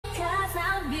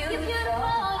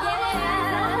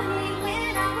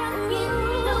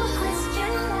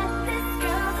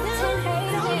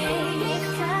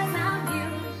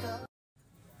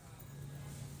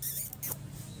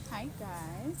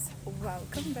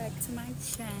back to my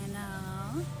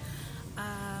channel.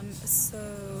 So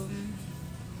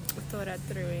I thought I'd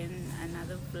throw in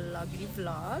another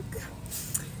vlog.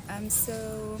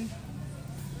 So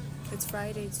it's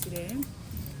Friday today,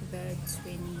 the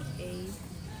 28th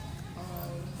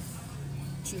of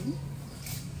June.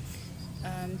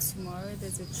 Tomorrow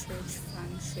there's a church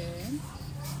function.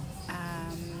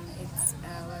 It's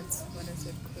what is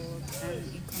it called? An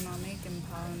economic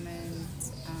empowerment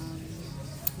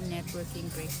networking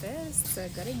breakfast. So I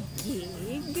got a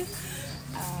gig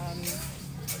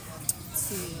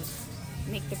to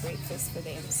make the breakfast for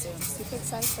them. So I'm super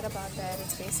excited about that.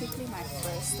 It's basically my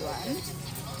first one.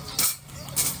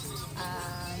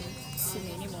 So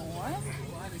many more.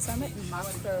 So I'm at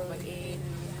Macro in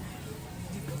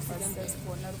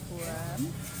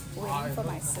waiting for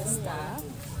my sister.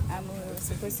 We were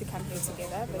supposed to come here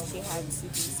together, but she had to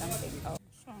do something else.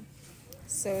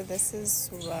 So this is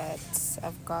what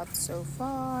I've got so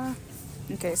far.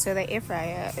 Okay, so the air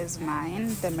fryer is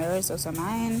mine. The mirror is also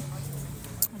mine.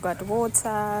 I've got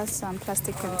water, some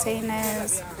plastic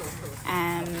containers,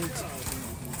 and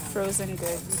frozen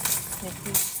goods.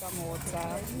 Hopefully some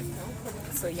water.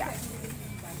 So yeah.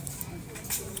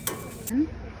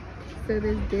 So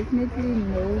there's definitely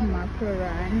no macro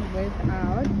run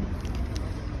without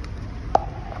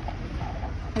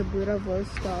a beautiful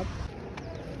stop.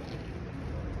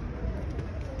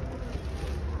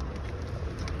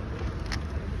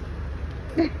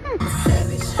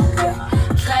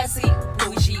 Classy,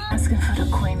 bougie. Asking for the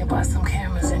queen to buy some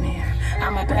cameras in here.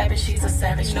 I'm a bad bitch, she's a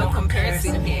savage, no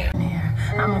comparison here.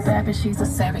 I'm a bad bitch, she's a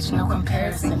savage, no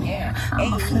comparison here.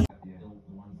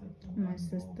 My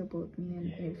sister bought me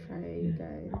an air fryer, you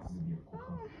guys.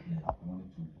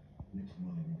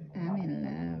 I'm in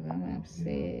love, I'm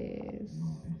obsessed.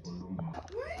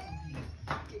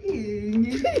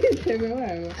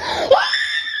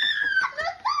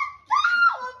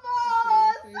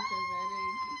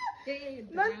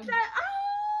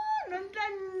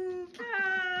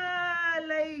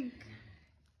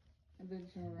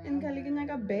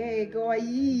 Bag or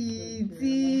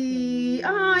easy.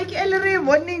 I can't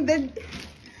warning that.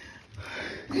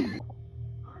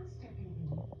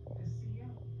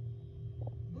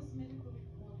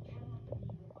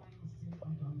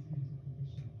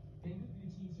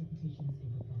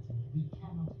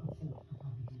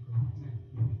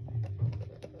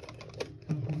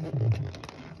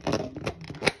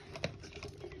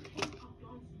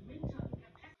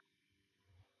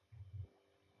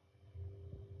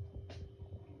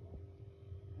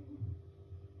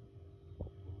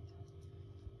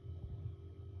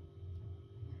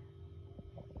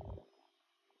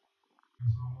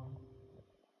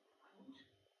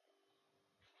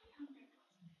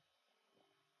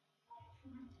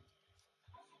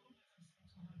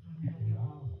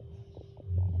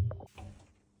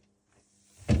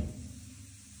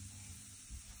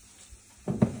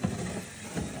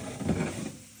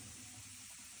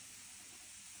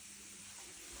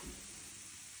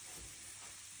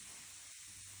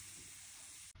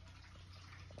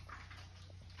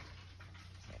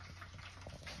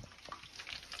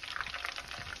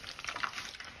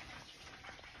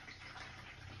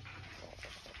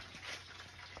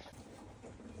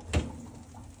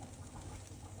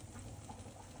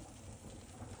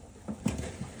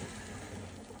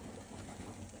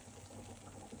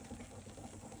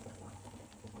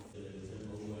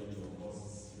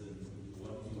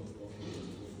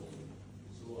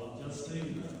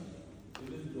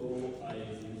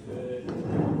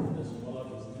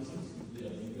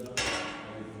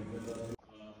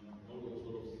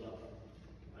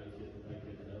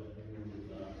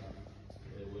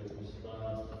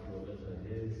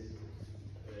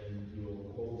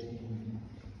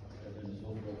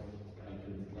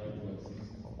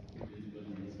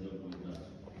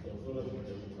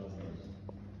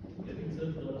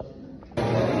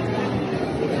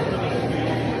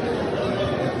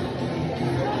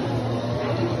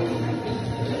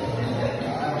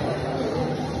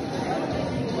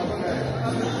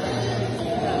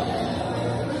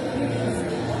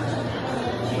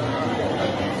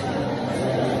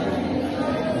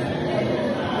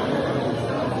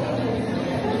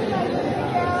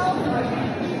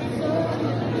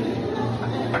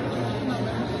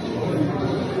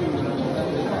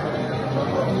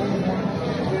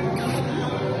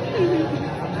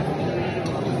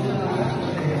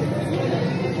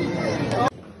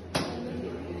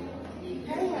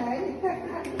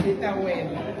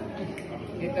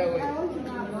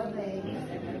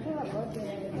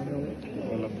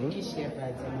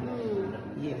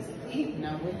 Yes.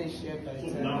 Now with the shepherd,